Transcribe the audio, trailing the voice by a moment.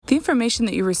information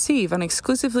that you receive on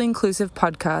Exclusively Inclusive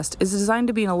podcast is designed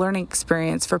to be a learning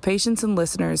experience for patients and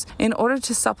listeners in order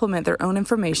to supplement their own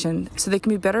information so they can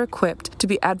be better equipped to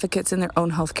be advocates in their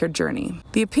own healthcare journey.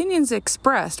 The opinions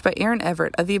expressed by Erin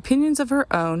Everett are the opinions of her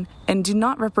own and do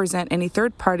not represent any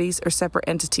third parties or separate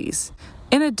entities.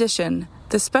 In addition,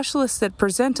 the specialists that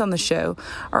present on the show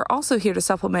are also here to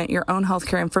supplement your own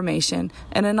healthcare information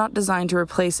and are not designed to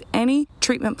replace any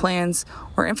treatment plans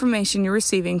or information you're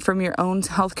receiving from your own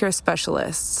healthcare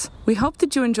specialists. We hope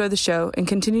that you enjoy the show and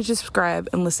continue to subscribe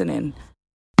and listen in.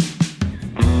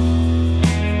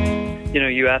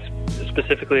 You asked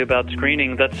specifically about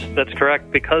screening. That's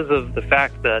correct. Because of the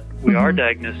fact that we are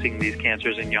diagnosing these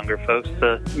cancers in younger folks,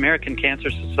 the American Cancer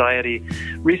Society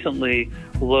recently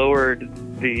lowered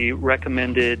the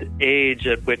recommended age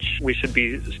at which we should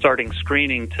be starting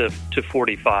screening to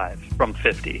 45 from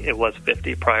 50. It was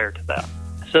 50 prior to that.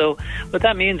 So what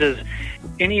that means is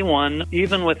anyone,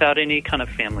 even without any kind of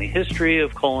family history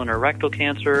of colon or rectal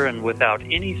cancer and without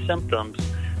any symptoms,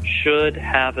 should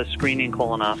have a screening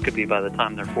colonoscopy by the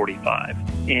time they're 45.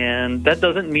 And that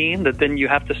doesn't mean that then you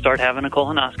have to start having a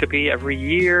colonoscopy every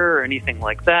year or anything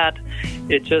like that.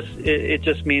 It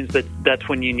just means that that's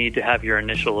when you need to have your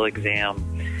initial exam.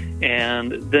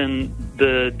 And then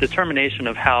the determination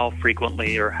of how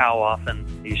frequently or how often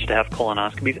you should have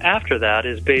colonoscopies after that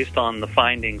is based on the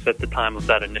findings at the time of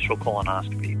that initial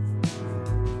colonoscopy.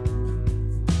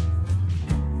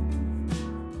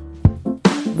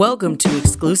 Welcome to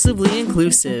Exclusively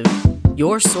Inclusive,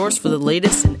 your source for the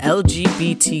latest in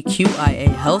LGBTQIA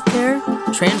healthcare,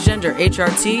 transgender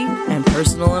HRT, and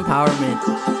personal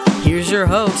empowerment. Here's your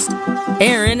host,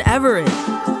 Erin Everett.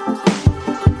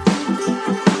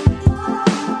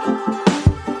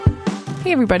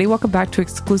 Hey everybody, welcome back to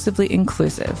Exclusively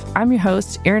Inclusive. I'm your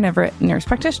host, Erin Everett, nurse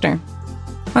practitioner.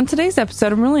 On today's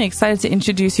episode, I'm really excited to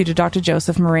introduce you to Dr.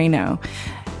 Joseph Moreno.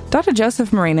 Dr.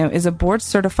 Joseph Moreno is a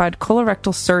board-certified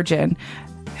colorectal surgeon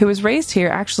who was raised here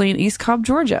actually in East Cobb,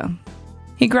 Georgia.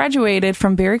 He graduated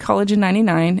from Berry College in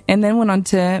 1999 and then went on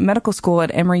to medical school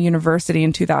at Emory University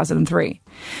in 2003.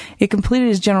 He completed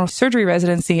his general surgery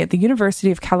residency at the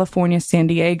University of California, San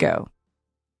Diego.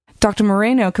 Dr.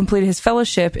 Moreno completed his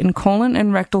fellowship in colon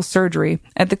and rectal surgery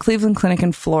at the Cleveland Clinic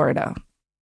in Florida.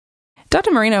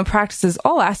 Dr. Moreno practices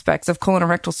all aspects of colon and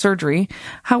rectal surgery.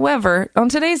 However, on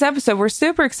today's episode, we're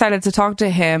super excited to talk to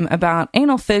him about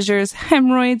anal fissures,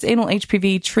 hemorrhoids, anal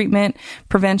HPV treatment,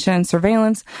 prevention, and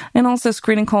surveillance, and also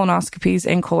screening colonoscopies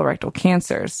and colorectal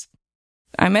cancers.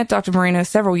 I met Dr. Moreno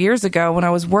several years ago when I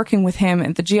was working with him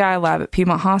at the GI lab at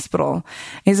Piedmont Hospital.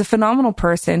 He's a phenomenal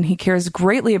person. He cares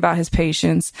greatly about his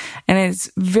patients, and it's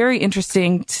very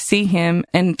interesting to see him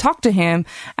and talk to him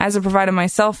as a provider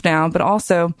myself now, but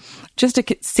also just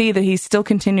to see that he's still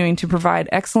continuing to provide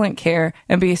excellent care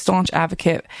and be a staunch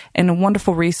advocate and a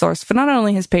wonderful resource for not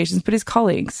only his patients, but his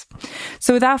colleagues.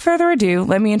 So without further ado,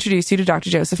 let me introduce you to Dr.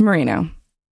 Joseph Moreno.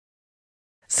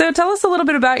 So tell us a little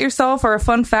bit about yourself or a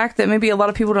fun fact that maybe a lot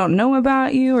of people don't know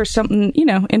about you or something,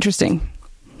 interesting.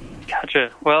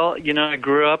 Gotcha. Well, I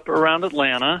grew up around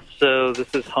Atlanta, so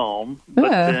this is home.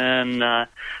 But then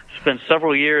spent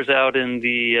several years out in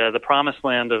the promised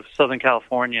land of Southern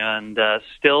California and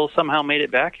still somehow made it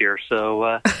back here. So,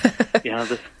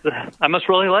 I must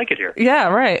really like it here. Yeah,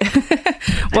 right.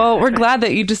 Well, we're glad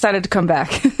that you decided to come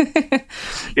back.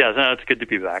 Yeah, no, it's good to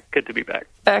be back. Good to be back.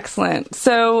 Excellent.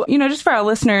 So, just for our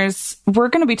listeners, we're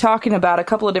going to be talking about a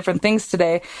couple of different things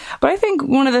today. But I think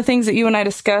one of the things that you and I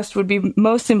discussed would be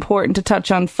most important to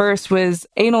touch on first was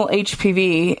anal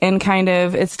HPV and kind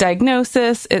of its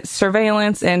diagnosis, its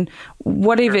surveillance, and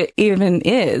what it even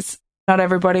is. Not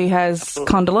everybody has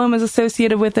condylomas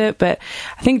associated with it, but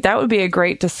I think that would be a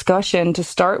great discussion to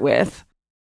start with.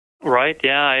 Right.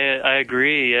 Yeah, I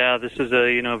agree. Yeah, this is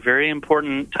a very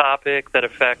important topic that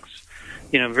affects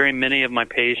very many of my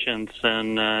patients,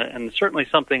 and certainly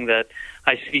something that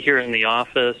I see here in the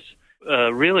office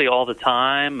really all the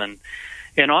time,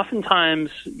 and oftentimes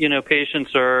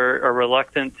patients are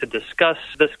reluctant to discuss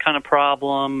this kind of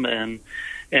problem and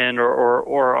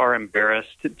are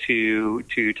embarrassed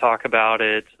to talk about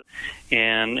it.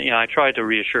 And I try to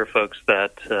reassure folks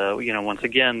that once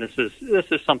again this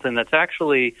is something that's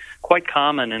actually quite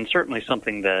common and certainly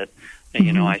something that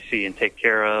I see and take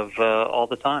care of all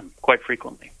the time, quite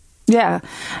frequently. Yeah.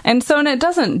 And it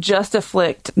doesn't just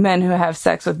afflict men who have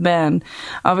sex with men.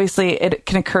 Obviously, it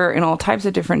can occur in all types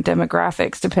of different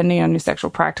demographics depending on your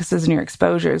sexual practices and your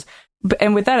exposures.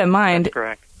 And with that in mind, that's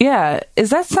correct. Yeah,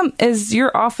 is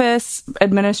your office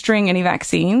administering any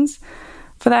vaccines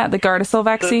for that, the Gardasil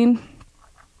vaccine?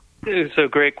 So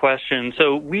great question.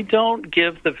 So we don't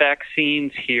give the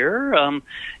vaccines here,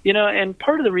 and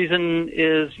part of the reason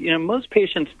is, most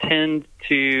patients tend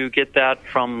to get that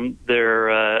from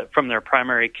their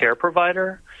primary care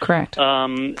provider. Correct.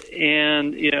 And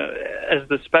as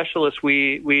the specialists,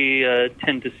 we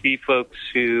tend to see folks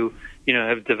who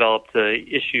have developed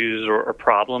issues or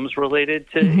problems related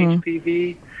to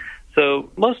HPV. So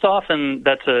most often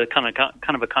that's a kind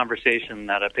of a conversation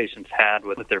that a patient's had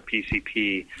with their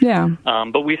PCP. Yeah.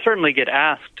 But we certainly get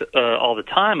asked all the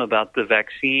time about the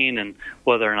vaccine and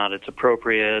whether or not it's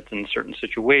appropriate in certain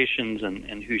situations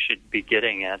and who should be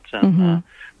getting it. And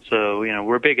so,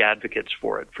 we're big advocates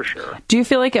for it, for sure. Do you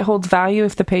feel like it holds value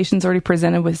if the patient's already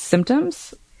presented with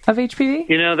symptoms of HPV?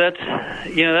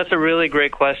 That's a really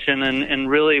great question, and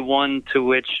really one to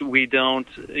which we don't,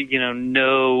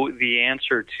 know the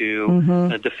answer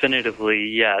to definitively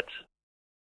yet.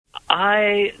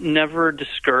 I never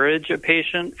discourage a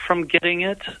patient from getting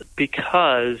it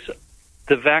because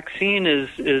the vaccine is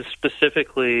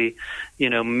specifically,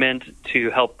 meant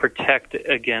to help protect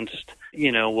against,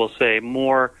 we'll say,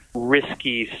 more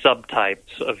risky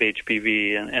subtypes of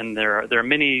HPV, and there are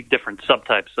many different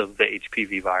subtypes of the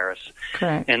HPV virus.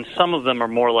 Correct. And some of them are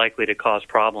more likely to cause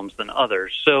problems than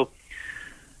others. So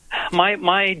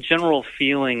my general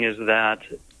feeling is that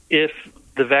if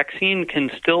the vaccine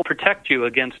can still protect you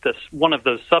against one of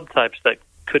those subtypes that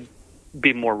could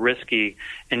be more risky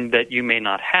and that you may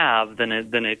not have, then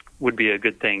it would be a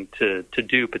good thing to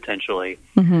do potentially.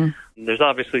 There's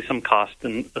obviously some cost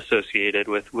associated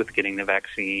with getting the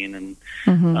vaccine,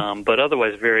 and but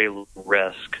otherwise very little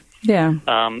risk. Yeah.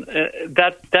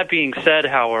 That being said,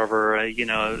 however,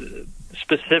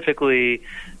 specifically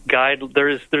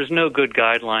there's no good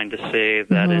guideline to say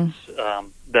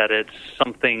that it's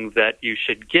something that you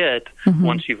should get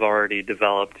once you've already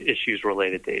developed issues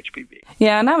related to HPV.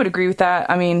 Yeah, and I would agree with that.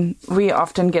 I mean, we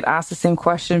often get asked the same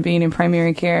question being in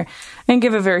primary care and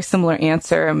give a very similar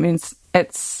answer. I mean,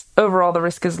 it's overall the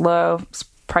risk is low. It's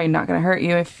probably not going to hurt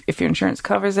you if your insurance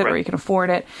covers it or you can afford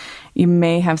it. You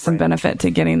may have some benefit to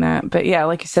getting that. But yeah,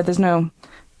 like you said, there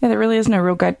really is no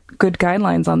real good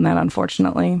guidelines on that,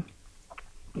 unfortunately.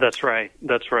 That's right.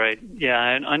 Yeah,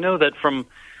 and I know that from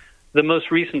the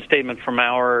most recent statement from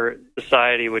our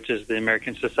society, which is the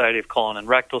American Society of Colon and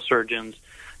Rectal Surgeons,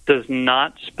 does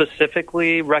not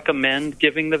specifically recommend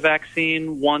giving the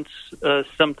vaccine once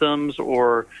symptoms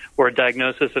or a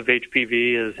diagnosis of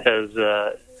HPV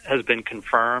has been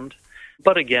confirmed.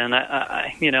 But again,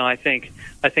 I think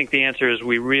the answer is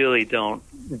we really don't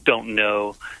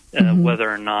know whether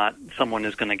or not someone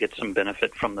is going to get some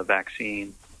benefit from the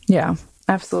vaccine. Yeah,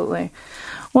 absolutely.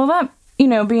 Well, that,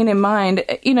 being in mind,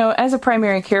 as a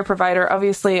primary care provider,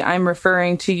 obviously I'm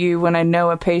referring to you when I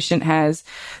know a patient has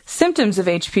symptoms of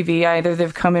HPV. Either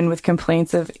they've come in with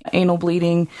complaints of anal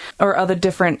bleeding or other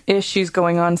different issues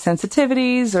going on,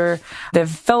 sensitivities, or they've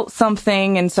felt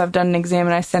something, and so I've done an exam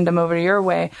and I send them over your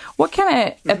way. What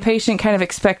can a patient kind of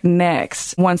expect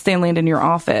next once they land in your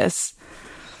office?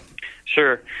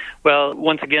 Sure. Well,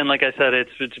 once again, like I said,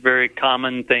 it's a very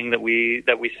common thing that we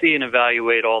see and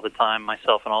evaluate all the time,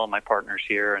 myself and all of my partners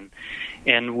here,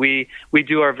 and we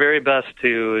do our very best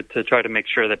to try to make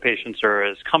sure that patients are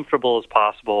as comfortable as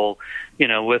possible,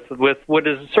 with what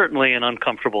is certainly an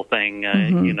uncomfortable thing,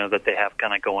 that they have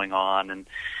kind of going on,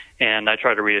 and I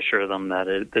try to reassure them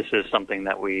that this is something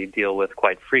that we deal with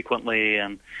quite frequently,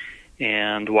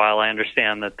 and while I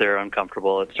understand that they're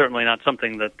uncomfortable, it's certainly not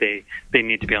something that they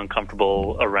need to be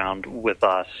uncomfortable around with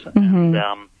us. And,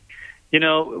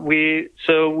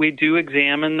 we do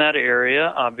examine that area,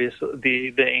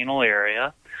 obviously the anal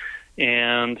area,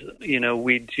 and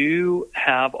we do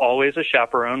have always a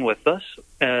chaperone with us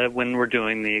when we're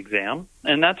doing the exam,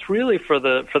 and that's really for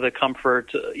the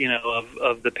comfort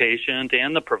of the patient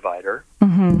and the provider.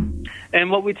 And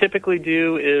what we typically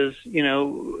do is,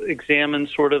 examine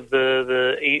sort of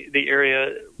the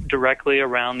area directly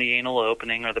around the anal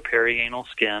opening or the perianal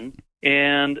skin,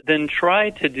 and then try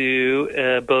to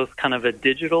do both kind of a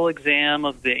digital exam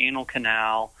of the anal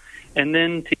canal, and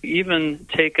then to even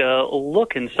take a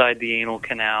look inside the anal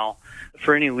canal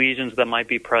for any lesions that might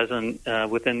be present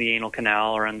within the anal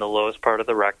canal or in the lowest part of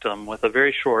the rectum with a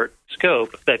very short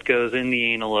scope that goes in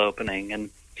the anal opening.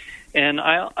 And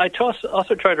I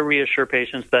also try to reassure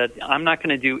patients that I'm not going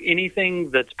to do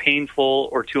anything that's painful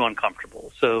or too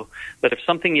uncomfortable. So that if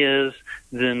something is,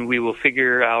 then we will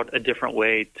figure out a different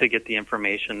way to get the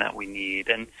information that we need.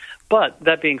 But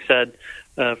that being said,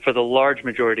 for the large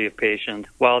majority of patients,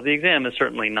 while the exam is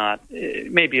certainly not,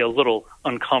 it may be a little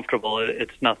uncomfortable,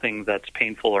 it's nothing that's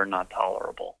painful or not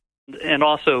tolerable. And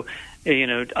also,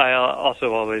 I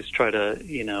also always try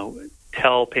to,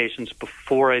 tell patients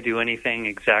before I do anything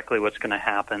exactly what's going to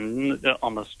happen,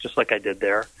 almost just like I did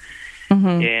there.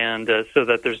 And so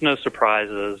that there's no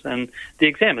surprises. And the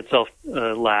exam itself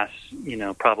lasts,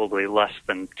 probably less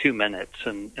than 2 minutes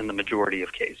in the majority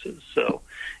of cases. So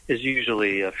is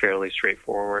usually fairly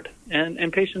straightforward.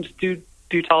 And patients do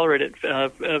tolerate it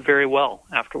very well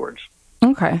afterwards.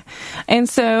 Okay. And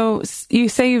so you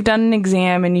say you've done an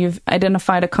exam and you've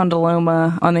identified a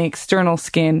condyloma on the external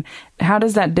skin. How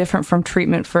does that differ from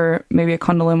treatment for maybe a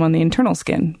condyloma on the internal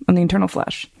skin, on the internal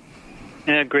flesh?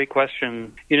 Yeah, great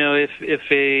question. If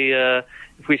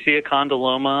we see a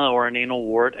condyloma or an anal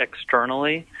wart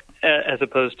externally, as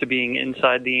opposed to being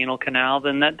inside the anal canal,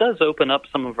 then that does open up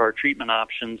some of our treatment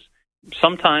options.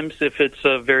 Sometimes, if it's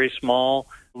a very small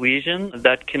lesion,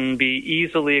 that can be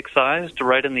easily excised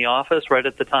right in the office, right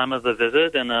at the time of the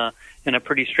visit, in a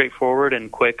pretty straightforward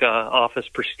and quick office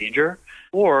procedure.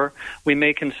 Or we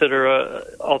may consider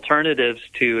alternatives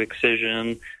to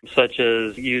excision, such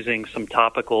as using some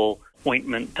topical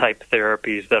ointment-type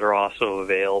therapies that are also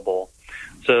available.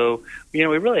 So, we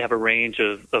really have a range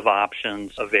of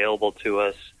options available to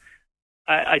us.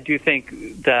 I do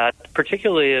think that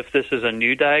particularly if this is a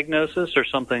new diagnosis or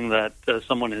something that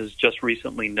someone has just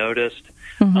recently noticed,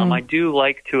 I do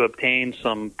like to obtain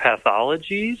some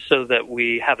pathology so that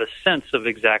we have a sense of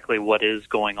exactly what is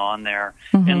going on there.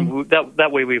 And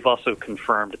that way we've also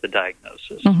confirmed the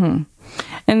diagnosis.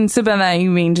 And so by that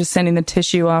you mean just sending the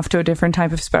tissue off to a different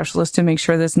type of specialist to make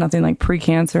sure there's nothing like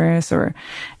precancerous, or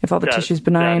if all the tissue is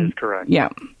benign? That is correct. Yeah.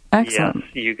 Excellent.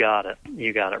 Yes, you got it.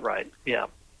 You got it right. Yeah.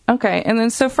 Okay. And then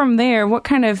so from there, what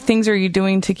kind of things are you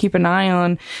doing to keep an eye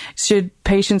on? Should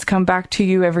patients come back to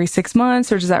you every 6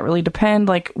 months, or does that really depend?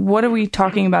 Like, what are we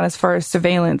talking about as far as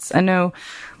surveillance? I know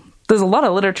there's a lot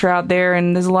of literature out there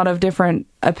and there's a lot of different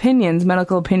opinions,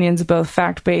 medical opinions, both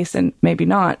fact-based and maybe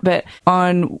not, but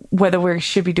on whether we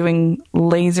should be doing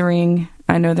lasering.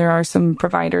 I know there are some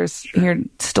providers here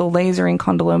still lasering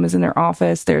condylomas in their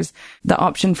office. There's the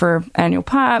option for annual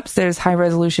paps. There's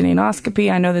high-resolution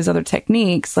anoscopy. I know there's other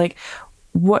techniques. Like,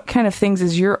 what kind of things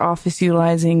is your office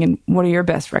utilizing, and what are your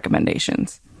best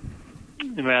recommendations?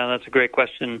 Well, that's a great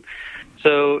question.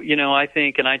 So, I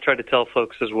think, and I try to tell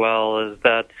folks as well, is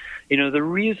that, the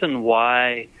reason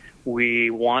why we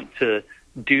want to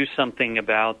do something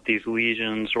about these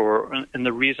lesions, and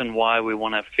the reason why we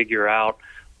want to figure out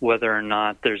whether or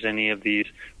not there's any of these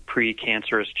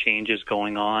precancerous changes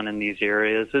going on in these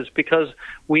areas, is because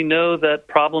we know that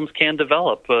problems can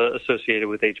develop associated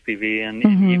with HPV, and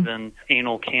even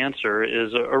anal cancer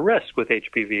is a risk with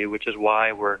HPV, which is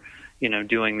why we're,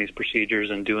 doing these procedures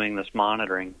and doing this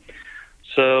monitoring.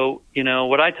 So,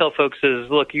 what I tell folks is,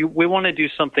 look, we want to do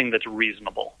something that's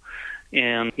reasonable.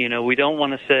 And, we don't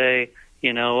want to say,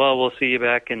 we'll see you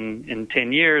back in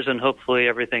 10 years and hopefully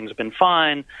everything's been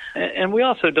fine. And we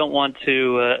also don't want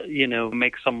to,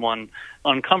 make someone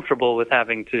uncomfortable with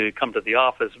having to come to the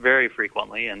office very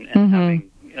frequently and having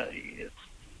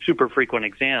super frequent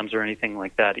exams or anything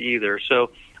like that either.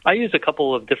 So I use a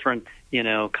couple of different,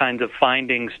 kinds of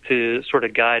findings to sort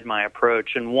of guide my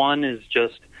approach. And one is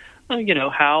just,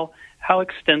 how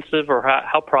extensive or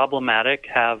how problematic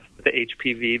have the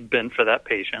HPV been for that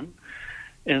patient?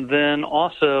 And then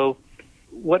also,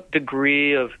 what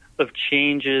degree of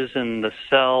changes in the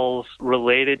cells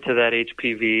related to that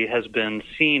HPV has been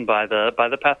seen by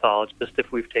the pathologist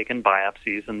if we've taken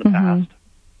biopsies in the past?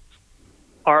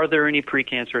 Are there any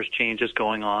precancerous changes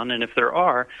going on? And if there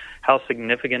are, how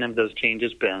significant have those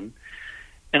changes been?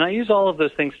 And I use all of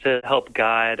those things to help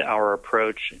guide our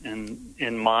approach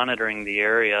in monitoring the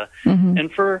area. And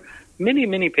for many,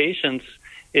 many patients,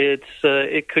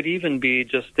 it could even be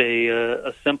just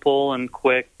a simple and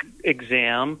quick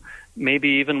exam, maybe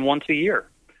even once a year.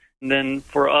 And then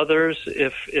for others,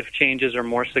 if changes are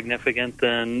more significant,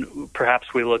 then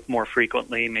perhaps we look more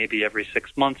frequently, maybe every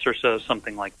 6 months or so,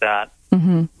 something like that.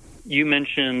 You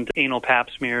mentioned anal pap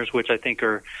smears, which I think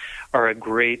are a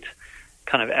great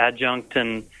kind of adjunct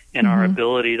in our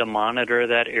ability to monitor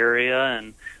that area.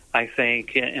 And I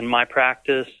think in my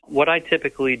practice, what I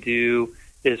typically do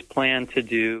is plan to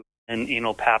do an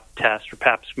anal pap test or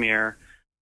pap smear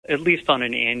at least on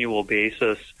an annual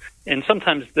basis. And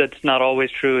sometimes that's not always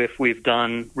true. If we've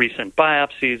done recent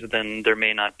biopsies, then there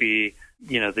may not be,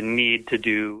 the need to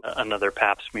do another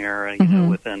pap smear,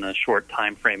 within a short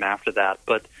time frame after that.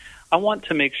 But I want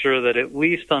to make sure that at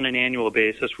least on an annual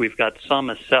basis, we've got some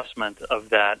assessment of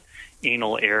that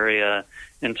anal area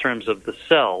in terms of the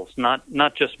cells,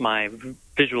 not just my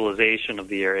visualization of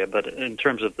the area, but in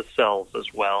terms of the cells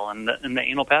as well. And the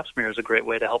anal pap smear is a great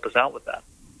way to help us out with that.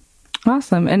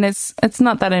 Awesome. And it's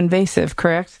not that invasive,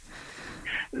 correct?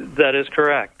 That is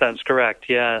correct. That's correct,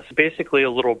 yes. Basically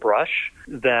a little brush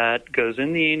that goes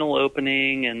in the anal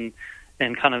opening and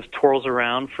kind of twirls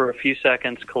around for a few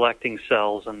seconds, collecting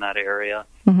cells in that area,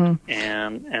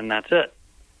 and that's it.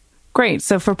 Great.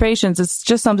 So for patients, it's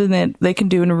just something that they can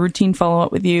do in a routine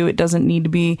follow-up with you. It doesn't need to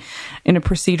be in a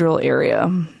procedural area.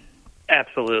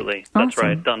 Absolutely. That's awesome.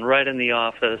 Right. Done right in the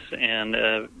office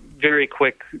and very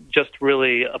quick, just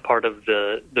really a part of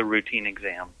the routine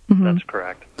exam. That's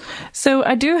correct. So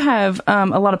I do have a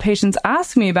lot of patients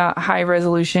ask me about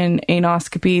high-resolution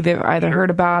anoscopy. They've either heard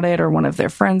about it or one of their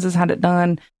friends has had it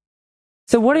done.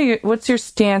 So what's your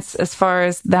stance as far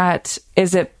as that?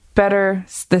 Is it better,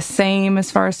 the same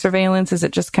as far as surveillance? Is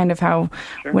it just kind of how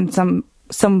when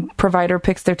some provider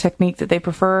picks their technique that they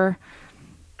prefer?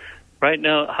 Right.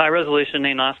 No, high-resolution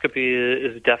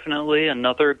anoscopy is definitely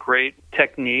another great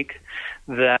technique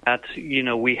that,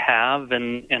 we have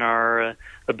in our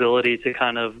ability to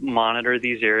kind of monitor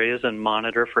these areas and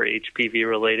monitor for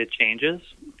HPV-related changes.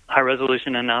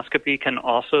 High-resolution anoscopy can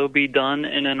also be done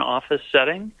in an office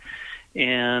setting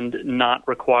and not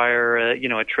require,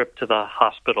 a trip to the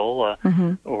hospital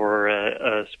or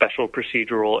a special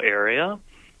procedural area.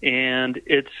 And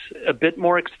it's a bit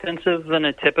more extensive than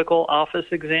a typical office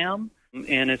exam.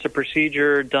 And it's a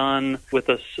procedure done with,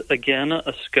 a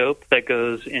scope that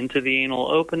goes into the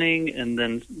anal opening, and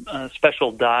then a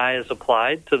special dye is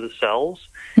applied to the cells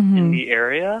in the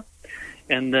area.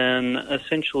 And then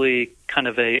essentially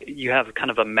you have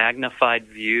kind of a magnified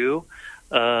view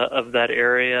of that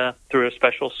area through a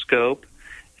special scope.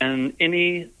 And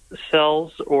any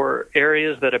cells or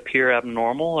areas that appear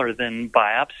abnormal are then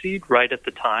biopsied right at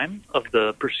the time of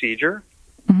the procedure,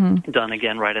 done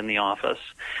again right in the office.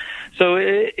 So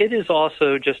it is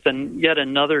also just yet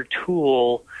another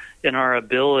tool in our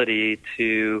ability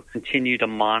to continue to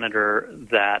monitor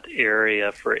that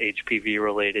area for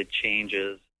HPV-related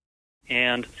changes.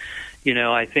 And,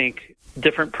 I think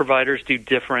different providers do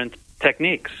different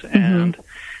techniques. And,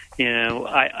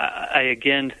 I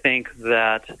again think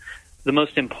that the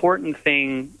most important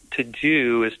thing to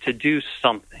do is to do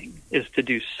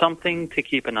something to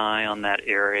keep an eye on that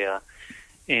area.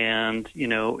 And,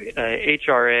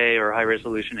 HRA or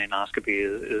high-resolution anoscopy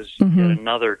is yet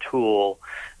another tool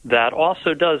that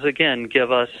also does, again,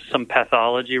 give us some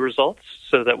pathology results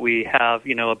so that we have,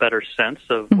 a better sense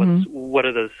of what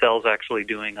are the cells actually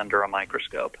doing under a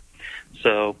microscope.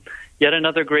 So yet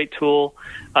another great tool.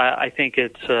 I think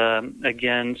it's,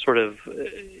 again, sort of,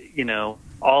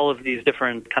 all of these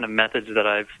different kind of methods that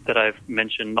I've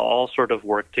mentioned all sort of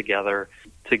work together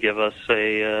to give us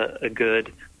a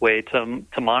good way to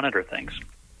monitor things.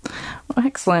 Well,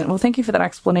 excellent. Well, thank you for that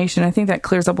explanation. I think that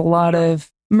clears up a lot of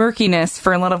murkiness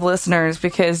for a lot of listeners,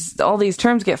 because all these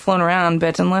terms get flown around,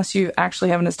 but unless you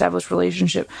actually have an established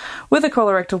relationship with a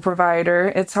colorectal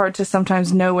provider, it's hard to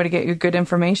sometimes know where to get your good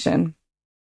information.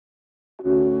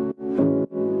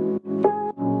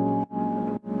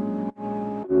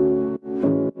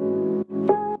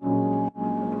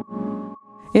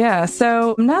 Yeah,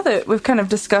 so now that we've kind of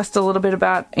discussed a little bit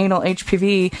about anal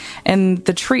HPV and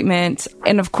the treatment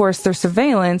and, of course, their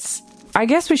surveillance, I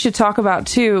guess we should talk about,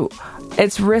 too,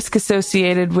 its risk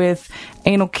associated with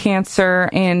anal cancer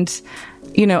and,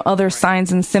 other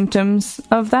signs and symptoms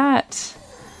of that.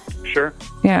 Sure.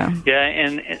 Yeah. Yeah,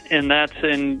 and that's,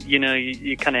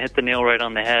 you kind of hit the nail right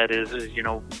on the head is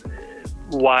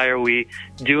why are we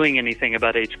doing anything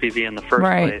about HPV in the first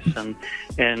place?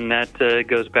 And that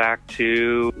goes back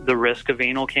to the risk of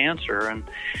anal cancer. And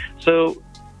so,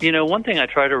 one thing I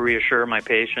try to reassure my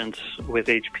patients with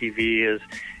HPV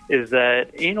is that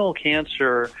anal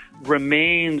cancer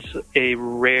remains a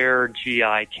rare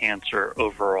GI cancer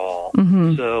overall.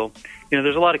 So,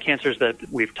 there's a lot of cancers that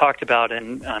we've talked about,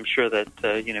 and I'm sure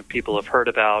that, people have heard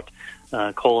about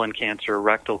colon cancer,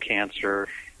 rectal cancer.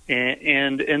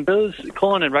 And those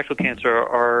colon and rectal cancer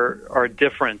are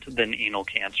different than anal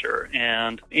cancer.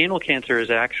 And anal cancer is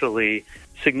actually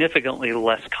significantly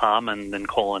less common than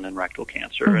colon and rectal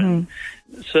cancer. And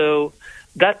so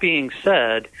that being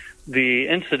said, the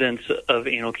incidence of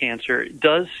anal cancer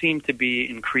does seem to be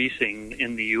increasing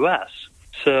in the U.S.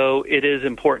 So it is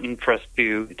important for us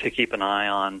to keep an eye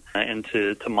on and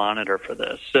to monitor for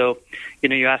this. So,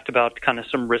 you asked about kind of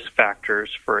some risk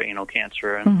factors for anal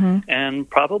cancer, and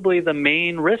probably the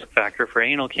main risk factor for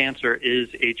anal cancer is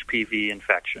HPV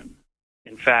infection.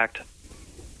 In fact,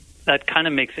 that kind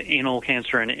of makes anal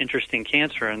cancer an interesting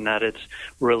cancer in that it's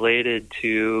related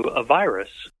to a virus,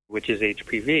 which is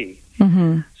HPV.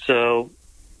 So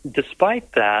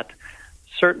despite that,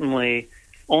 certainly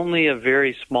only a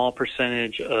very small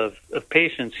percentage of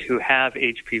patients who have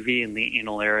HPV in the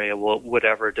anal area would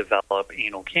ever develop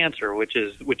anal cancer, which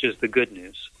is the good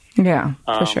news. Yeah,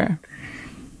 for sure.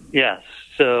 Yes.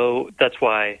 So that's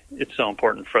why it's so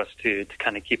important for us to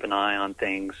kind of keep an eye on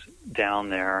things down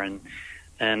there.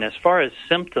 And as far as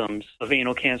symptoms of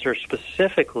anal cancer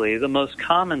specifically, the most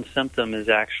common symptoms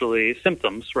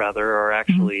are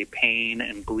actually pain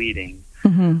and bleeding.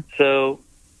 Mm-hmm. So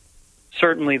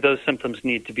certainly those symptoms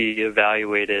need to be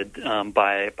evaluated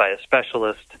by a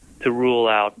specialist to rule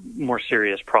out more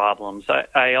serious problems.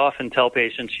 I often tell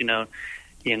patients,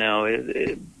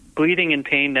 bleeding and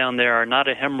pain down there are not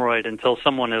a hemorrhoid until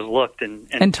someone has looked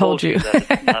and told you that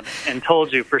it's not, and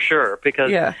told you for sure.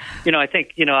 Because, I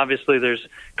think, obviously there's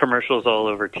commercials all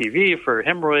over TV for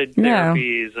hemorrhoid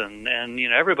therapies and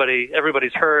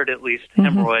everybody's heard at least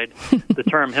hemorrhoid, the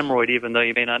term hemorrhoid, even though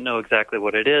you may not know exactly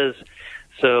what it is.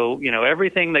 So,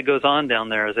 everything that goes on down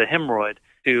there is a hemorrhoid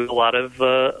to a lot of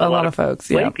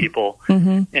folks, lay people.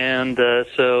 Mm-hmm. And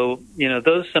so,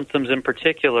 those symptoms in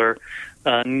particular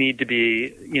need to be,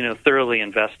 thoroughly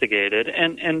investigated,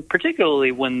 and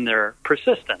particularly when they're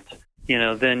persistent,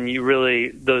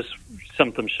 then those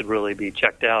symptoms should really be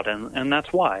checked out, and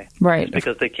that's why. Right. It's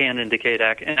because they can indicate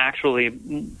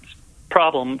actually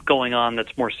problem going on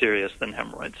that's more serious than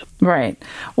hemorrhoids. Right.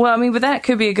 Well, but that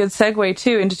could be a good segue,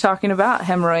 too, into talking about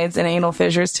hemorrhoids and anal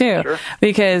fissures, too. Sure.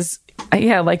 Because,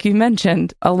 like you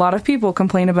mentioned, a lot of people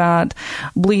complain about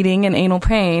bleeding and anal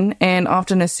pain and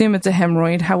often assume it's a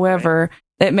hemorrhoid. However,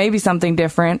 it may be something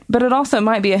different, but it also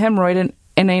might be a hemorrhoid and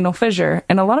an anal fissure.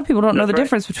 And a lot of people don't know the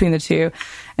difference between the two.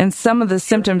 And some of the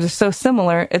symptoms are so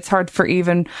similar, it's hard for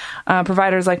even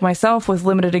providers like myself with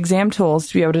limited exam tools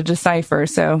to be able to decipher.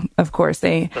 So, of course,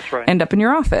 they end up in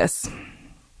your office.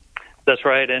 That's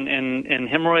right. And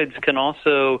hemorrhoids can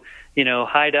also,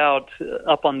 hide out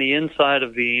up on the inside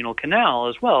of the anal canal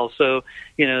as well. So,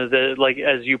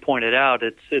 as you pointed out,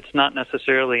 it's not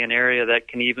necessarily an area that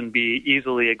can even be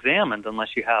easily examined unless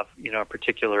you have, a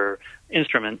particular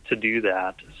instrument to do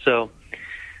that. So,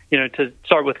 to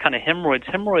start with kind of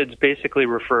hemorrhoids basically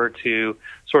refer to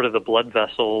sort of the blood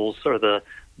vessels or the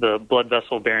blood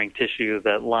vessel-bearing tissue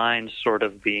that lines sort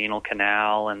of the anal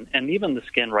canal and even the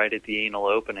skin right at the anal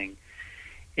opening.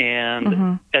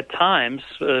 And at times,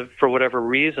 for whatever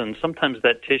reason, sometimes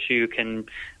that tissue can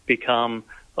become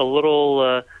a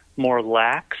little more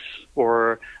lax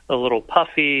or a little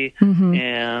puffy,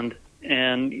 and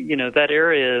that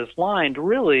area is lined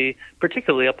really,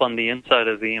 particularly up on the inside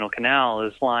of the anal canal,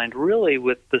 is lined really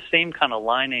with the same kind of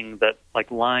lining that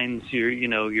lines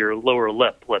your lower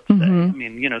lip, let's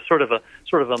say. Sort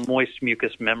of a moist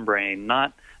mucous membrane,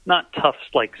 not tough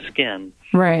like skin.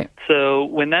 Right. So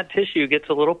when that tissue gets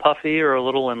a little puffy or a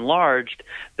little enlarged,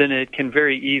 then it can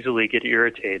very easily get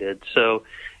irritated. So,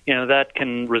 that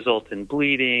can result in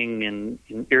bleeding and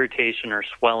irritation or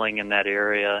swelling in that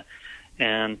area.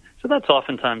 And so that's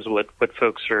oftentimes what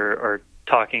folks are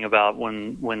talking about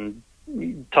when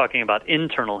talking about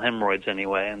internal hemorrhoids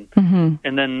anyway.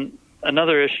 And then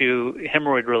another issue,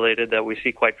 hemorrhoid related, that we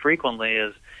see quite frequently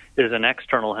is an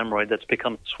external hemorrhoid that's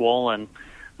become swollen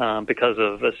because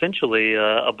of essentially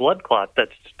a blood clot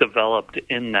that's developed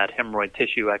in that hemorrhoid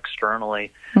tissue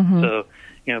externally. So,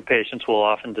 patients will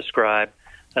often describe,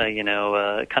 kind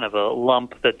of a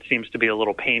lump that seems to be a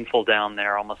little painful down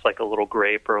there, almost like a little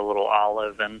grape or a little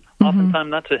olive. And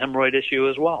oftentimes that's a hemorrhoid issue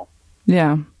as well.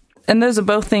 Yeah. And those are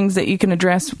both things that you can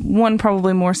address, one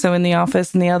probably more so in the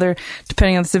office, and the other,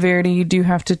 depending on the severity, you do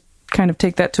have to kind of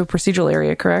take that to a procedural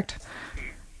area, correct?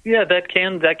 Yeah, that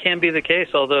can be the case,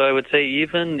 although I would say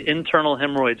even internal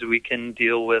hemorrhoids we can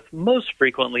deal with most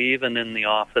frequently, even in the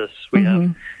office. We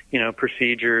have,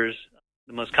 procedures.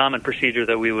 The most common procedure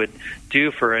that we would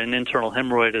do for an internal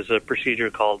hemorrhoid is a procedure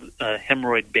called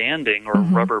hemorrhoid banding or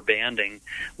rubber banding,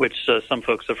 which some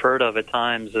folks have heard of at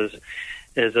times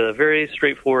is a very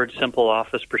straightforward, simple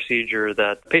office procedure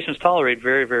that patients tolerate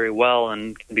very, very well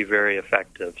and can be very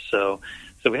effective. So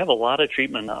we have a lot of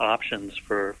treatment options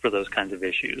for those kinds of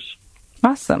issues.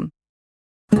 Awesome.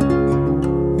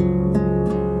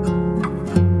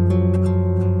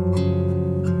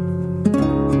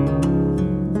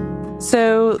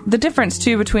 So the difference,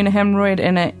 too, between a hemorrhoid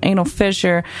and an anal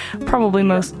fissure, probably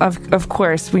most, of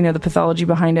course, we know the pathology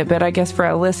behind it, but I guess for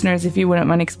our listeners, if you wouldn't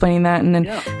mind explaining that, and then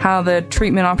how the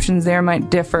treatment options there might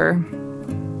differ.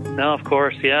 No, of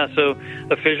course, yeah. So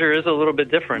a fissure is a little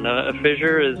bit different. A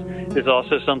fissure is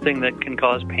also something that can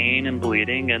cause pain and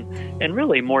bleeding and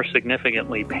really more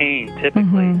significantly pain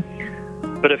typically.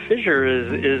 But a fissure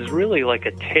is really like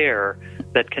a tear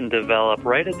that can develop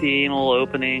right at the anal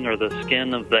opening or the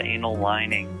skin of the anal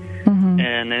lining.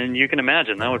 And you can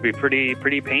imagine that would be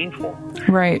pretty painful.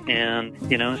 Right. And,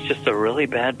 it's just a really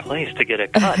bad place to get a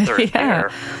cut or a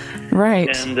tear.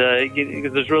 Right. And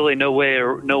there's really no way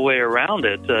around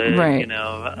it. Right.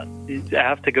 You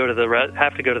have to go to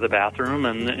the bathroom,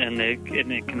 and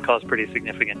it can cause pretty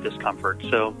significant discomfort.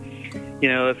 So,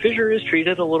 a fissure is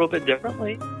treated a little bit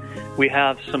differently. We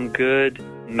have some good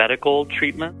medical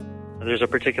treatment. There's a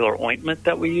particular ointment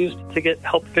that we use to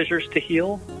help fissures to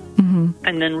heal.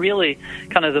 And then really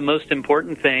kind of the most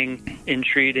important thing in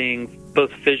treating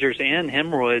both fissures and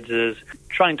hemorrhoids is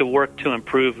trying to work to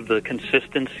improve the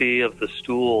consistency of the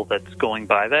stool that's going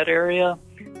by that area.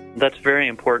 That's very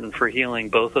important for healing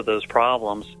both of those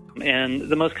problems. And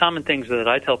the most common things that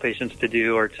I tell patients to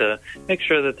do are to make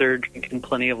sure that they're drinking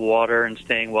plenty of water and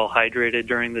staying well hydrated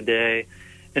during the day,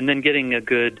 and then getting a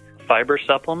good fiber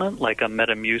supplement like a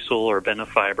Metamucil or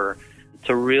Benefiber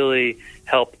to really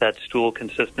help that stool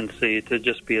consistency to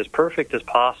just be as perfect as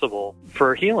possible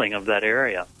for healing of that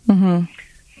area. Yeah.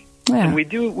 And we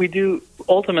do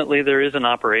ultimately there is an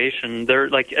operation there,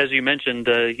 like as you mentioned,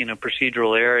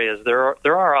 procedural areas. There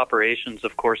are operations,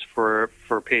 of course, for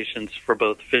patients for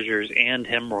both fissures and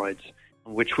hemorrhoids,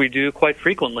 which we do quite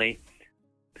frequently.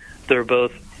 They're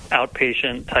both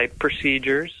outpatient type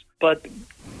procedures, but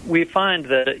we find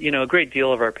that a great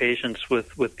deal of our patients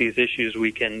with these issues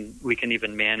we can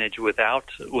even manage without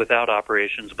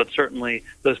operations. But certainly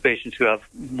those patients who have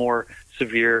more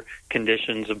severe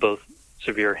conditions of both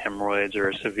severe hemorrhoids or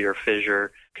a severe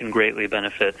fissure can greatly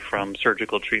benefit from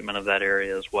surgical treatment of that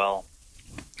area as well.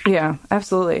 Yeah,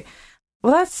 absolutely.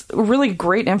 Well, that's really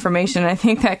great information. I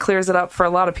think that clears it up for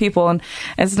a lot of people. And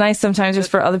it's nice sometimes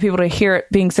just for other people to hear it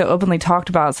being so openly talked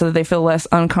about so that they feel less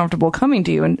uncomfortable coming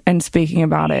to you and speaking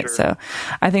about it. Sure. So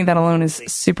I think that alone is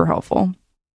super helpful.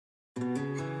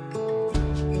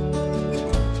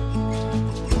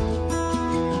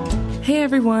 Hey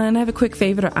everyone, I have a quick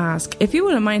favor to ask. If you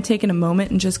wouldn't mind taking a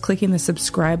moment and just clicking the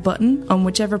subscribe button on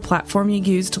whichever platform you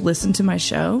use to listen to my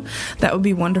show, that would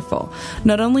be wonderful.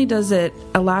 Not only does it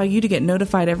allow you to get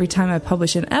notified every time I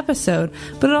publish an episode,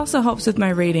 but it also helps with my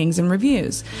ratings and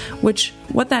reviews, which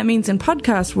what that means in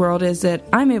podcast world is that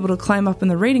I'm able to climb up in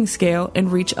the rating scale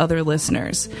and reach other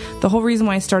listeners. The whole reason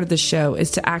why I started this show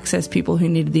is to access people who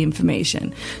needed the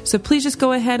information. So please just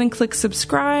go ahead and click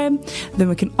subscribe, then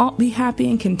we can all be happy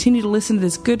and continue to listen to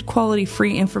this good quality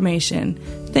free information.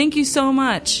 Thank you so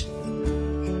much.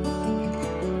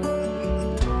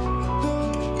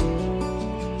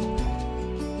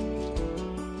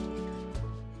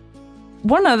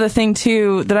 One other thing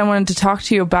too that I wanted to talk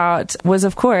to you about was,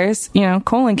 of course,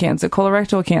 colon cancer,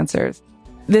 colorectal cancers.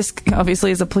 This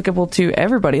obviously is applicable to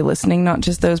everybody listening, not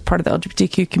just those part of the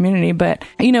LGBTQ community. But,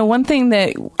 one thing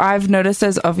that I've noticed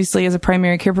as a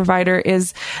primary care provider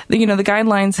is, the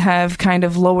guidelines have kind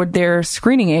of lowered their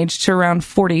screening age to around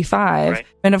 45. Right.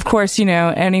 And of course,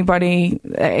 anybody,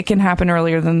 it can happen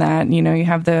earlier than that. You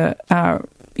have the,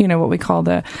 what we call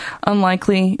the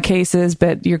unlikely cases,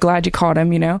 but you're glad you caught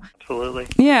them, Absolutely.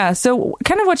 Yeah. So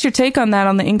kind of what's your take on that,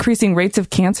 on the increasing rates of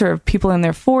cancer of people in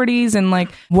their 40s? And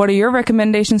what are your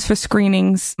recommendations for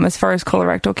screenings as far as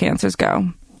colorectal cancers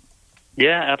go?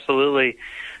 Yeah, absolutely.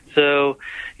 So,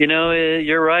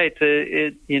 you're right.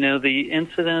 The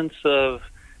incidence of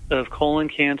colon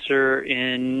cancer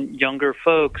in younger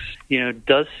folks,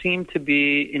 does seem to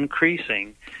be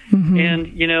increasing. Mm-hmm.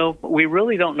 And, we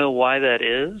really don't know why that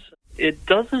is. It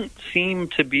doesn't seem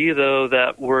to be, though,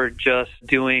 that we're just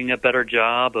doing a better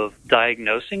job of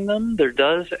diagnosing them. There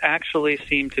does actually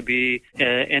seem to be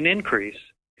an increase.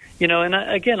 And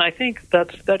again, I think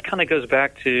that kind of goes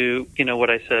back to, what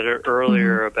I said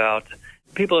earlier about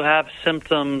people who have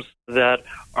symptoms that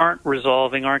aren't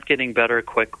resolving, aren't getting better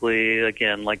quickly,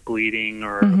 again, like bleeding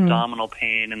or abdominal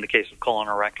pain in the case of colon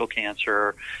or rectal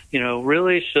cancer,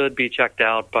 really should be checked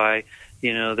out by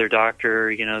their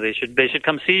doctor. They should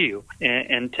come see you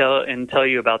and tell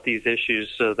you about these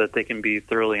issues so that they can be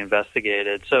thoroughly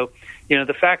investigated. So,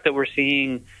 the fact that we're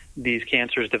seeing these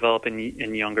cancers develop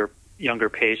in younger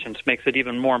patients makes it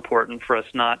even more important for us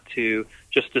not to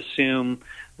just assume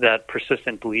that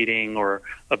persistent bleeding or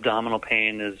abdominal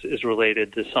pain is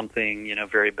related to something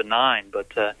very benign,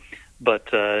 but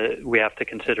we have to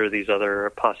consider these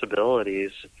other possibilities.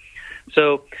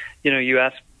 So, you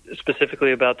asked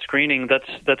specifically about screening.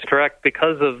 That's correct.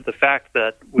 Because of the fact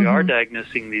that we are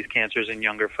diagnosing these cancers in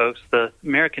younger folks, the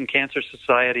American Cancer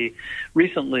Society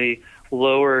recently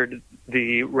lowered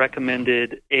the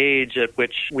recommended age at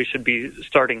which we should be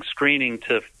starting screening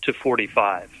to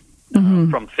 45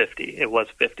 from 50. It was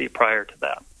 50 prior to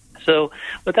that. So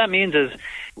what that means is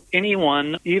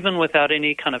anyone, even without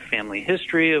any kind of family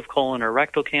history of colon or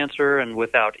rectal cancer and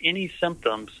without any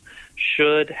symptoms,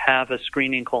 should have a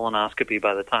screening colonoscopy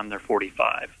by the time they're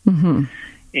 45. Mm-hmm.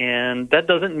 And that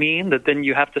doesn't mean that then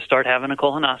you have to start having a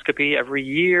colonoscopy every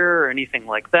year or anything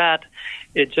like that.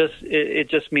 It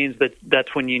just means that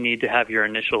that's when you need to have your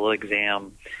initial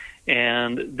exam.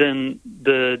 And then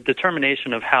the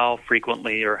determination of how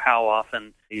frequently or how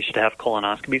often you should have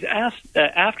colonoscopies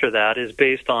after that is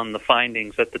based on the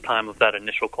findings at the time of that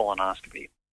initial colonoscopy.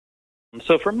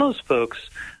 So for most folks,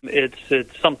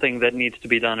 it's something that needs to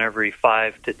be done every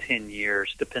 5 to 10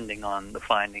 years, depending on the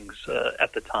findings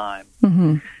at the time.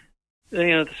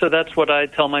 Mm-hmm. So that's what I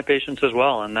tell my patients as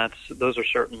well, and those are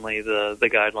certainly the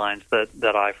guidelines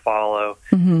that I follow.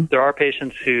 Mm-hmm. There are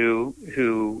patients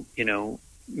who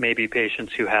maybe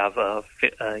patients who have a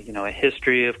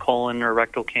history of colon or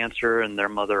rectal cancer and their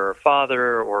mother or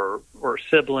father or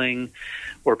sibling,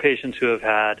 or patients who have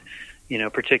had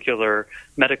particular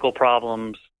medical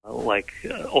problems like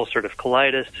ulcerative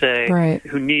colitis, say, right,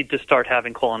 who need to start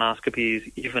having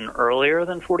colonoscopies even earlier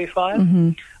than 45. Mm-hmm.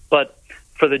 But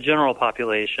for the general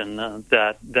population,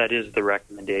 that is the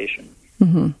recommendation.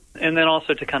 Mm-hmm. And then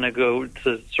also to kind of go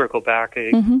to circle back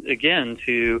again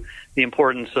to the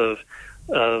importance of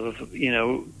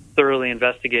thoroughly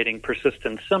investigating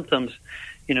persistent symptoms.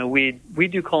 We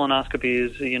do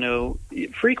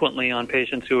colonoscopies, frequently on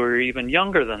patients who are even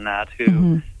younger than that,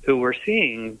 who we're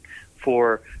seeing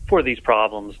for these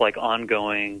problems like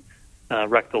ongoing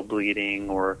rectal bleeding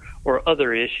or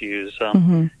other issues.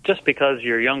 Just because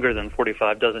you're younger than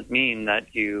 45 doesn't mean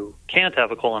that you can't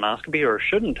have a colonoscopy or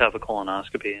shouldn't have a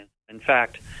colonoscopy. In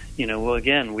fact, we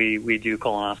do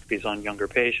colonoscopies on younger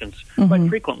patients quite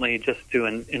frequently just to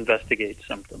investigate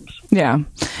symptoms. Yeah.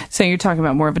 So you're talking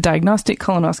about more of a diagnostic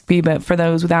colonoscopy, but for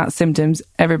those without symptoms,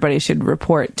 everybody should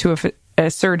report to a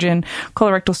surgeon,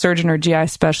 colorectal surgeon, or GI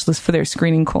specialist for their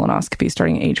screening colonoscopy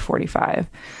starting at age 45.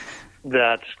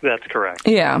 That's correct.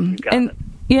 Yeah. And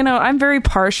I'm very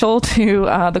partial to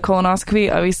the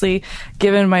colonoscopy, obviously,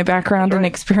 given my background and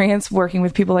experience working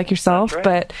with people like yourself,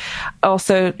 but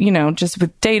also, just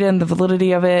with data and the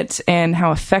validity of it and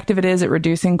how effective it is at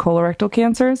reducing colorectal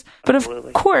cancers. But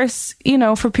of course,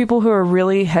 for people who are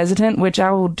really hesitant, which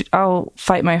I'll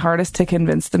fight my hardest to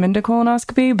convince them into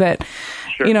colonoscopy, but,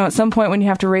 at some point when you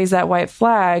have to raise that white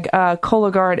flag,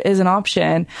 Cologuard is an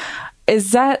option.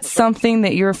 Is that something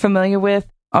that you're familiar with?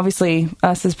 Obviously,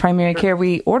 us as primary care,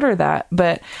 we order that.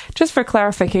 But just for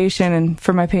clarification and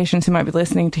for my patients who might be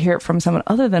listening to hear it from someone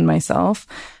other than myself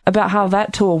about how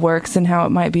that tool works and how it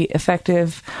might be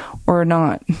effective or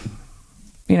not,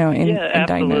 in absolutely.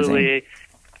 diagnosing.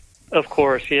 Of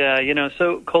course, yeah.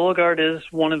 So Cologuard is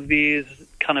one of these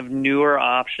kind of newer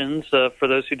options. For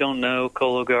those who don't know,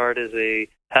 Cologuard is a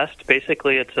test.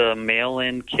 Basically, it's a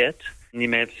mail-in kit. You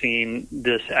may have seen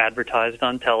this advertised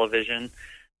on television.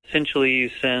 Essentially,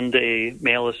 you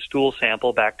mail a stool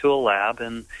sample back to a lab,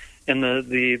 and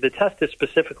the test is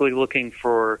specifically looking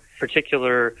for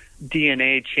particular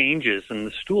DNA changes in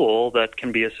the stool that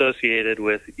can be associated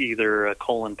with either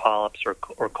colon polyps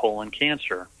or colon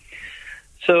cancer.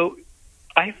 So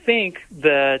I think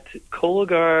that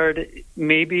Cologuard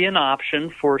may be an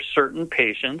option for certain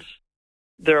patients.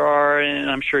 There are,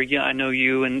 and I'm sure I know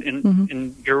you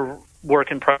in your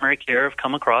work in primary care have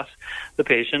come across the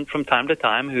patient from time to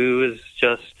time who is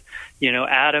just,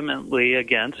 adamantly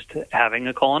against having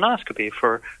a colonoscopy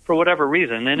for whatever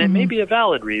reason, and it may be a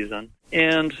valid reason.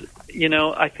 And,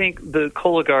 I think the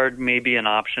Cologuard may be an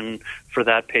option for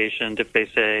that patient if they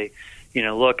say,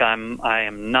 look, I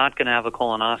am not going to have a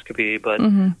colonoscopy,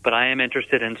 but I am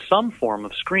interested in some form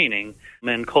of screening,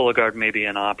 then Cologuard may be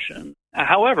an option.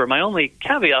 However, my only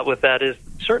caveat with that is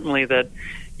certainly that,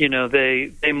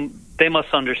 they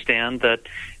must understand that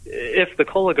if the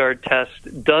Cologuard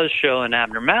test does show an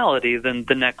abnormality, then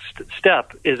the next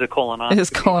step is a colonoscopy. It is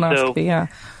colonoscopy, yeah.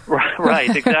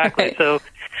 Right, exactly. Right.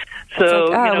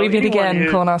 So we meet again,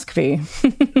 colonoscopy.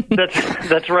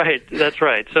 That's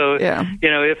right. So,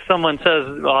 if someone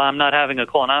says, well, I'm not having a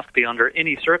colonoscopy under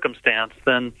any circumstance,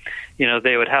 then,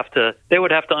 they would have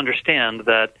to understand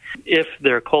that if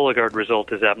their Cologuard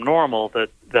result is abnormal,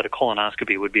 that a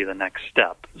colonoscopy would be the next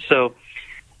step. So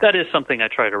that is something I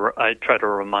try to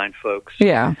remind folks.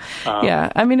 Yeah.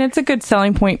 I mean, it's a good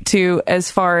selling point too,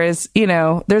 as far as,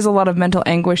 there's a lot of mental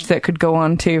anguish that could go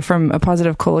on to from a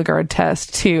positive Cologuard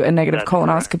test to a negative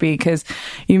colonoscopy, because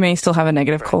you may still have a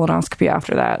negative colonoscopy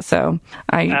after that. So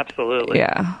absolutely.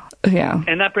 Yeah.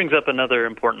 And that brings up another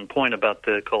important point about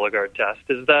the Cologuard test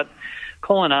is that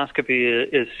colonoscopy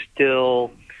is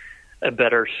still a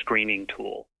better screening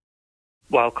tool.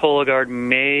 while Cologuard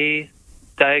may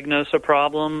diagnose a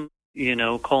problem,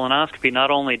 colonoscopy not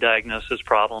only diagnoses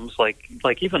problems like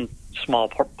even small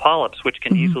polyps, which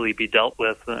can easily be dealt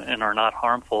with and are not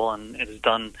harmful, and it is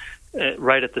done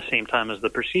right at the same time as the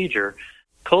procedure.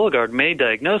 Cologuard may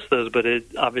diagnose those, but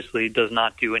it obviously does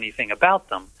not do anything about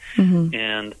them.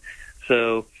 And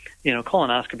so,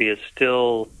 colonoscopy is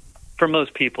still, for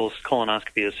most people,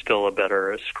 colonoscopy is still a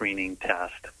better screening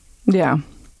test. Yeah,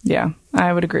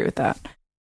 I would agree with that.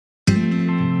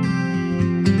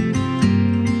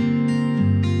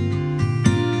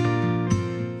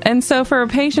 And so for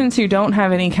patients who don't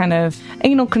have any kind of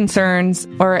anal concerns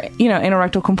or, anal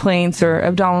rectal complaints or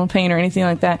abdominal pain or anything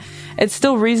like that, it's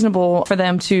still reasonable for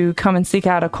them to come and seek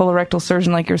out a colorectal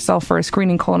surgeon like yourself for a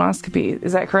screening colonoscopy.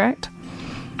 Is that correct?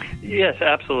 Yes,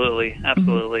 absolutely.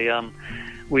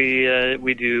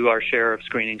 We do our share of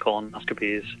screening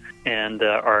colonoscopies and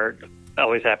are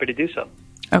always happy to do so.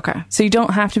 Okay. So you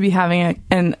don't have to be having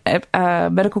a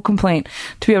medical complaint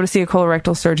to be able to see a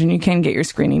colorectal surgeon. You can get your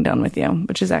screening done with you,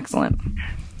 which is excellent.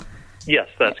 Yes,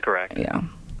 that's correct. Yeah.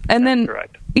 And then,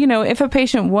 correct. If a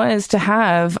patient was to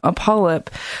have a polyp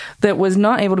that was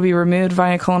not able to be removed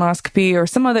via colonoscopy or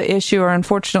some other issue, or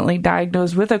unfortunately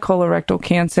diagnosed with a colorectal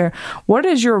cancer, what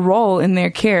is your role in their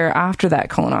care after that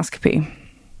colonoscopy?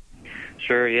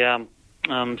 Sure, yeah.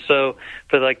 So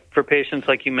for patients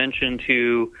like you mentioned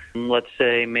who, let's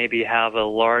say, maybe have a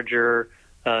larger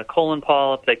colon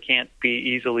polyp that can't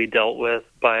be easily dealt with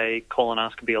by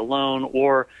colonoscopy alone,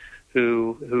 or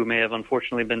who may have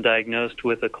unfortunately been diagnosed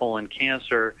with a colon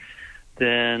cancer,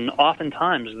 then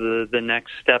oftentimes the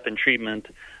next step in treatment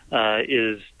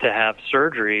is to have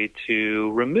surgery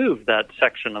to remove that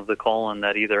section of the colon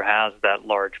that either has that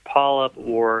large polyp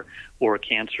or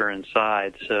cancer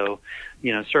inside. So,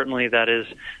 certainly that is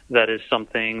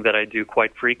something that I do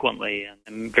quite frequently, and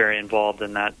I'm very involved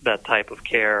in that type of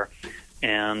care.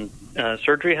 And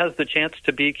surgery has the chance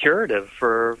to be curative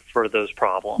for those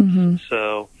problems.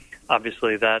 So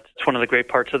obviously that's one of the great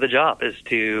parts of the job, is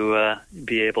to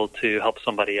be able to help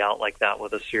somebody out like that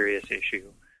with a serious issue,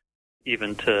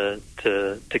 even to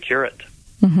cure it.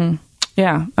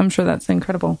 Yeah, I'm sure that's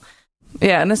incredible.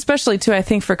 Yeah, and especially, too, I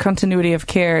think for continuity of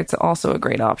care, it's also a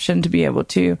great option to be able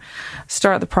to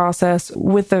start the process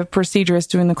with the procedurist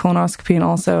doing the colonoscopy and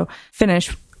also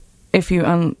finish, if you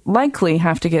unlikely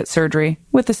have to get surgery,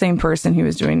 with the same person who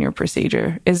is doing your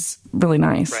procedure is really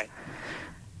nice. Right.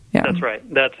 Yeah. That's right.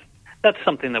 That's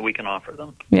something that we can offer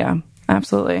them. Yeah,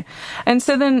 absolutely. And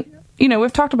so then,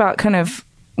 we've talked about kind of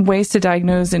ways to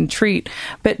diagnose and treat,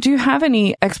 but do you have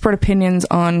any expert opinions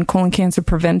on colon cancer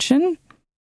prevention?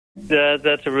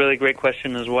 That's a really great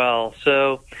question as well.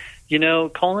 So,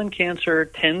 colon cancer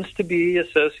tends to be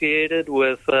associated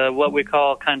with what we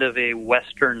call kind of a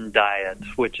Western diet,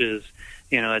 which is,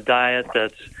 a diet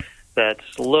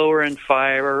that's lower in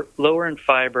fiber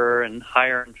and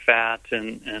higher in fat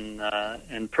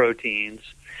and proteins.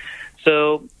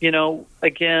 So,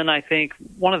 again, I think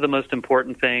one of the most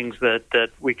important things that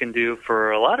we can do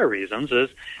for a lot of reasons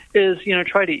is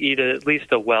try to eat at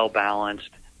least a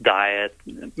well-balanced diet.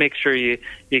 Make sure you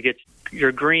get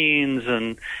your greens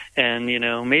and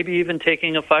maybe even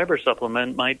taking a fiber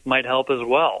supplement might help as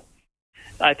well.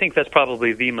 I think that's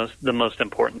probably the most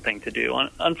important thing to do.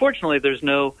 Unfortunately, there's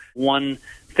no one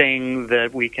thing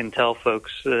that we can tell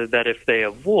folks that if they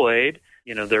avoid,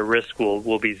 their risk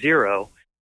will be zero.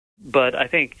 But I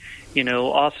think,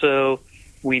 also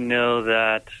we know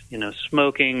that,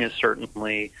 smoking is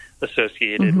certainly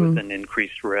associated with an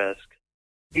increased risk.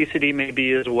 Obesity may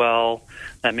be as well.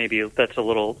 That's a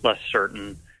little less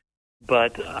certain.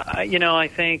 But, I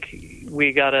think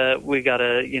we gotta,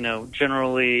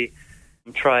 generally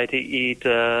try to eat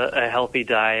a healthy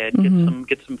diet,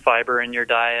 get some fiber in your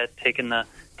diet. Taking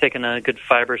a good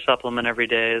fiber supplement every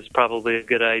day is probably a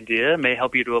good idea. It may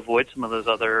help you to avoid some of those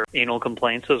other anal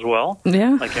complaints as well,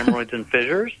 like hemorrhoids and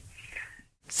fissures.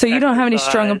 So you don't have any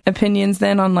strong opinions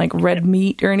then on like red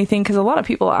meat or anything? Because a lot of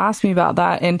people ask me about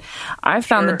that, and I've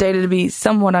found the data to be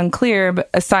somewhat unclear, but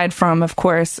aside from, of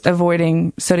course,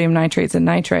 avoiding sodium nitrates and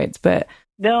nitrates. But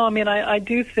no, I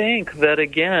do think that,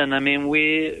 again,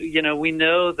 we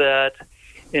know that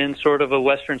in sort of a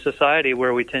Western society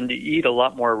where we tend to eat a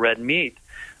lot more red meat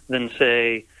than,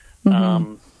 say,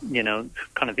 kind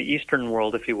of the Eastern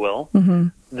world, if you will,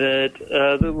 that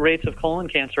the rates of colon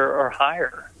cancer are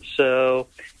higher. So,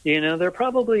 there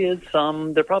probably is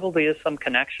some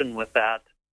connection with that.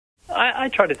 I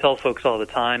try to tell folks all the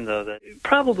time, though, that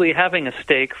probably having a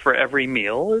steak for every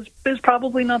meal is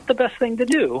probably not the best thing to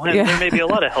do. And there may be a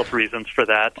lot of health reasons for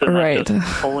that, not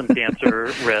just colon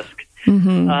cancer risk.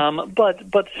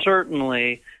 But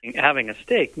certainly having a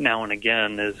steak now and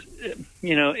again is,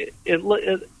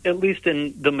 at least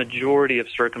in the majority of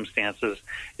circumstances,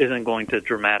 isn't going to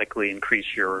dramatically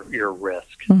increase your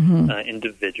risk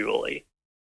individually.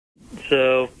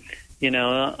 So,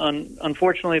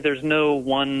 unfortunately, there's no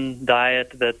one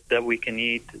diet that we can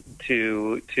eat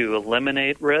to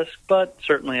eliminate risk. But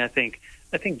certainly, I think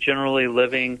generally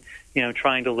living,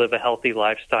 trying to live a healthy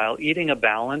lifestyle, eating a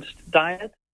balanced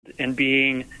diet, and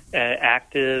being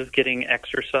active, getting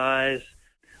exercise,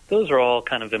 those are all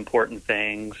kind of important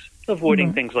things.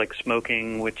 Avoiding things like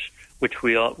smoking, which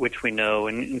we know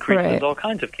increases all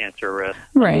kinds of cancer risk.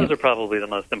 Right. Those are probably the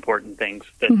most important things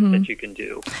that you can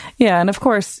do. Yeah, and of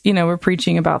course, we're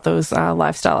preaching about those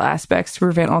lifestyle aspects to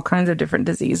prevent all kinds of different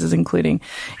diseases, including,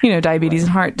 diabetes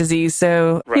and heart disease.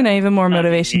 So, even more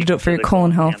motivation to do it for your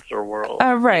colon health. Cancer world.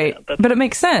 Right. Yeah, but it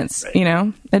makes sense,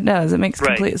 it does. It makes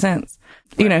complete sense.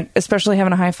 Right. Especially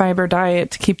having a high fiber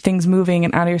diet to keep things moving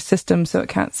and out of your system so it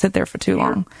can't sit there for too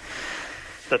long.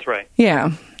 That's right.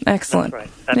 Yeah. Excellent. That's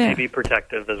right. That may be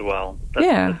protective as well.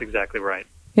 That's exactly right.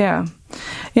 Yeah.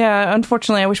 Yeah.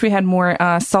 Unfortunately, I wish we had more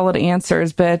solid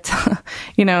answers, but,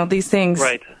 these things.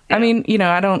 Right. Yeah. I mean,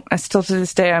 I still to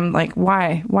this day, I'm like,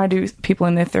 why? Why do people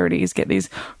in their 30s get these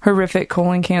horrific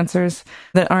colon cancers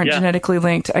that aren't genetically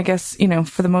linked? I guess,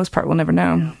 for the most part, we'll never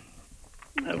know.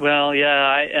 Yeah. Well,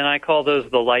 I call those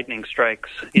the lightning strikes.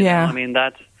 You know? I mean,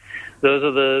 those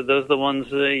are the ones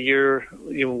you're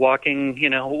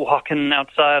walking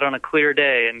outside on a clear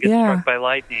day and get struck by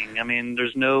lightning. I mean,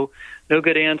 there's no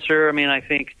good answer. I mean, I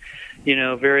think,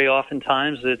 very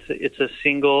oftentimes it's a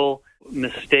single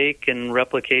mistake in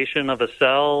replication of a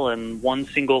cell and one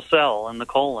single cell in the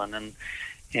colon,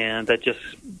 and that just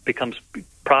becomes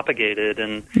propagated,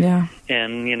 and those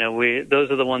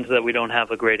are the ones that we don't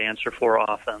have a great answer for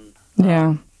often.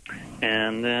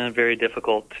 And very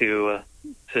difficult to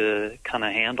kind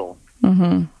of handle.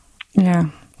 Yeah,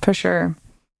 for sure.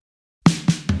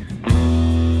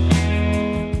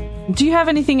 Do you have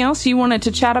anything else you wanted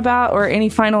to chat about, or any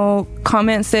final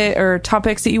comments or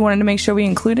topics that you wanted to make sure we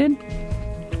included?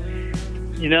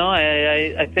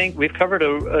 I think we've covered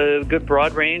a good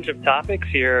broad range of topics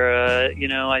here.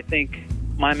 I think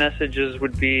my messages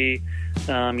would be,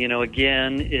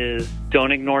 again, is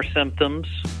don't ignore symptoms.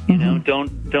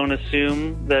 Don't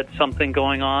assume that something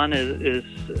going on is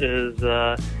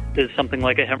something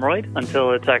like a hemorrhoid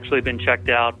until it's actually been checked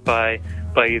out by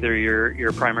either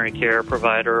your primary care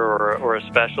provider or a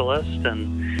specialist.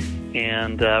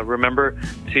 And remember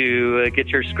to get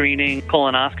your screening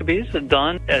colonoscopies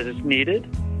done as needed.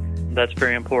 That's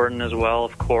very important as well,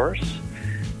 of course.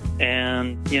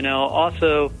 And,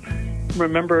 also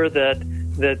remember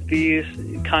that these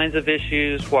kinds of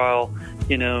issues, while,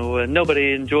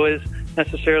 nobody enjoys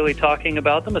necessarily talking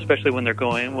about them, especially when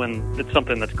it's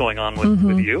something that's going on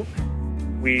with you,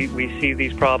 we see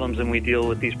these problems and we deal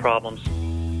with these problems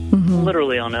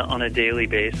literally on a daily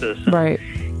basis. Right.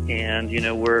 And,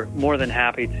 we're more than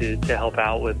happy to help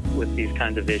out with these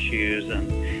kinds of issues.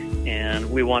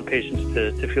 And we want patients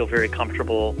to feel very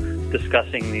comfortable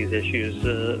discussing these issues,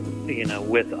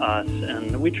 with us.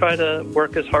 And we try to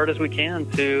work as hard as we can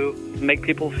to make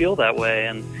people feel that way.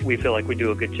 And we feel like we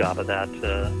do a good job of that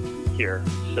here.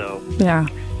 So,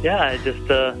 I just,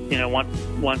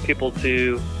 want people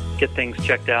to get things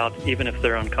checked out, even if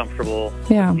they're uncomfortable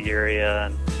in the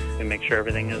area, and make sure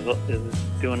everything is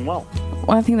doing well.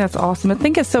 Well, I think that's awesome. I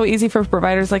think it's so easy for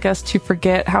providers like us to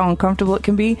forget how uncomfortable it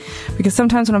can be, because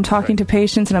sometimes when I'm talking to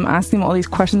patients and I'm asking them all these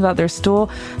questions about their stool,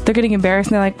 they're getting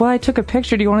embarrassed and they're like, well, I took a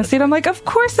picture. Do you want to see it? I'm like, of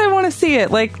course I want to see it.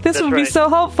 Like, this would be so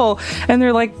helpful. And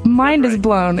they're like, mind is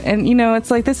blown. And, it's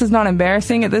like, this is not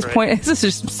embarrassing at this point. This is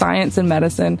just science and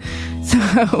medicine.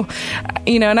 So,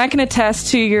 and I can attest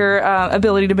to your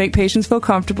ability to make patients feel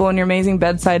comfortable and your amazing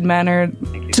bedside manner,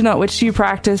 to not which you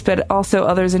practice, but also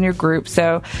others in your group.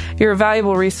 So you're a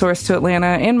valuable resource to Atlanta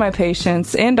and my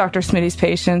patients and Dr. Smitty's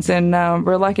patients, and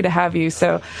we're lucky to have you.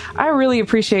 So I really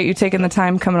appreciate you taking the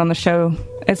time coming on the show.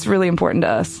 It's really important to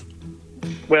us.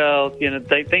 Well,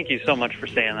 thank you so much for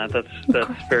saying that.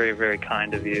 That's very, very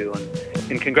kind of you,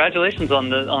 and congratulations on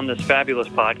this fabulous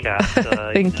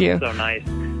podcast. Thank you. It's so nice.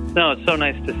 No, it's so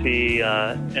nice to see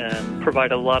and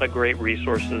provide a lot of great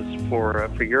resources for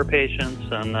your patients,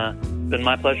 and it's been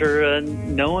my pleasure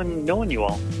knowing you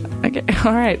all. Okay,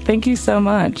 all right. Thank you so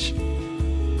much.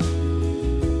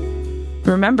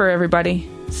 Remember, everybody,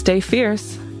 stay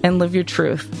fierce and live your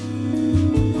truth.